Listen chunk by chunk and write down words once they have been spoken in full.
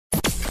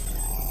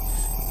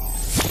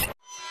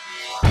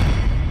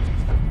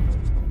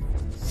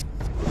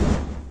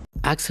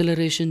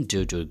Acceleration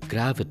due to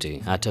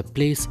gravity at a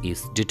place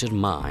is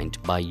determined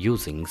by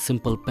using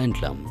simple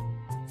pendulum.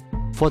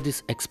 For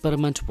this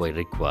experiment we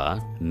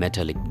require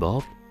metallic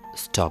bob,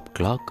 stop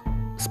clock,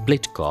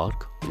 split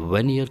cork,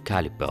 vernier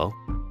caliper,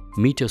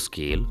 meter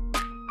scale,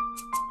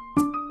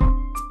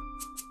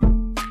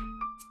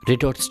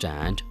 retort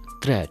stand,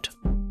 thread.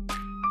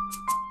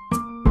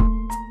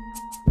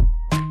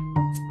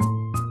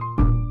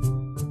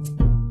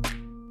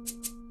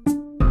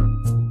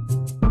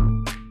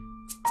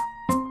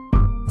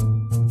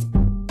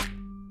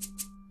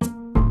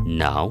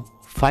 Now,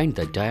 find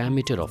the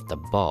diameter of the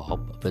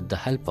bob with the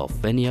help of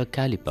vernier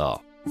caliper.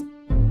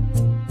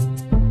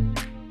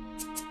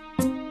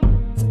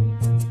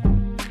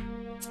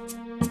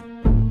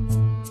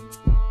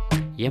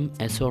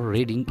 MSR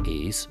reading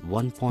is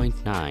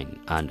 1.9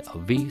 and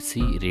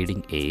VC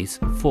reading is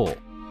 4.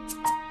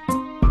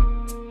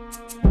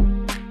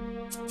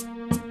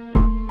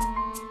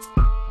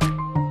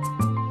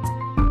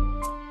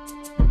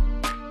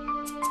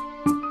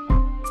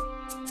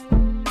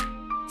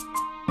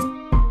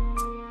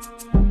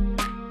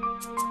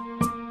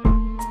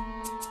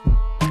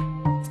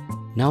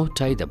 Now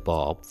tie the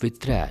bob with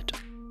thread.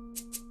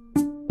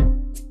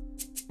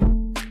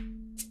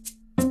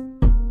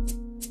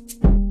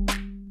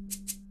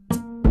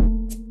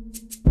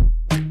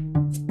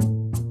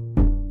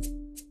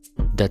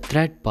 The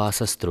thread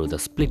passes through the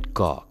split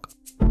cork.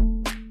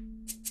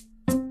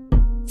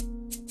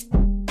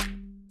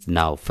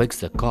 Now fix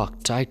the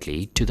cork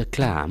tightly to the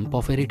clamp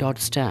of a retort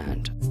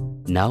stand.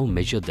 Now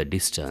measure the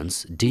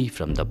distance D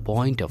from the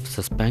point of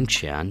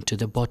suspension to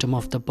the bottom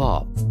of the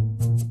bob.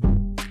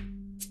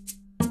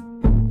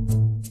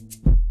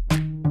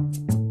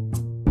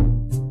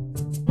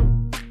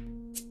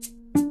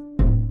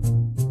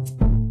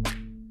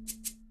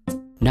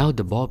 Now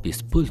the bob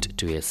is pulled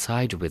to a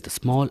side with a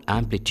small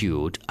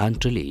amplitude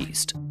and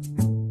released.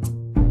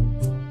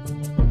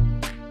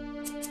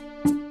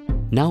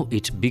 Now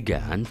it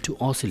began to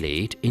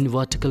oscillate in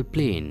vertical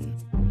plane.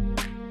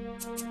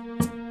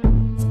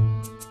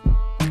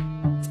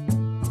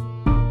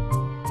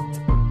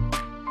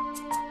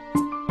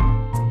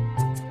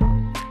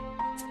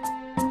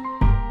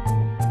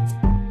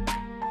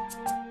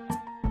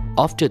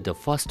 After the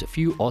first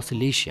few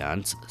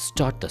oscillations,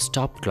 start the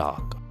stop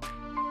clock.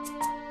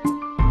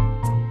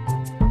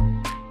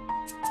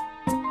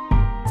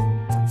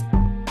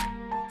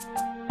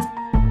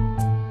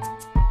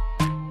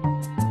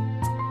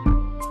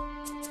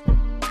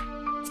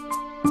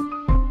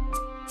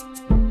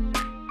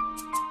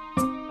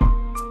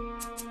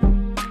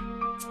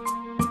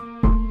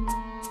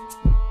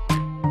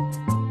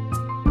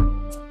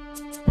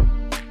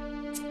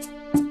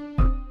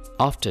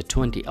 After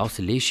 20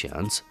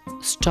 oscillations,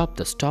 stop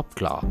the stop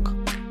clock.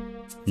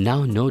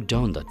 Now note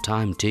down the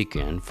time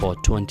taken for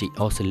 20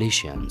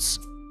 oscillations.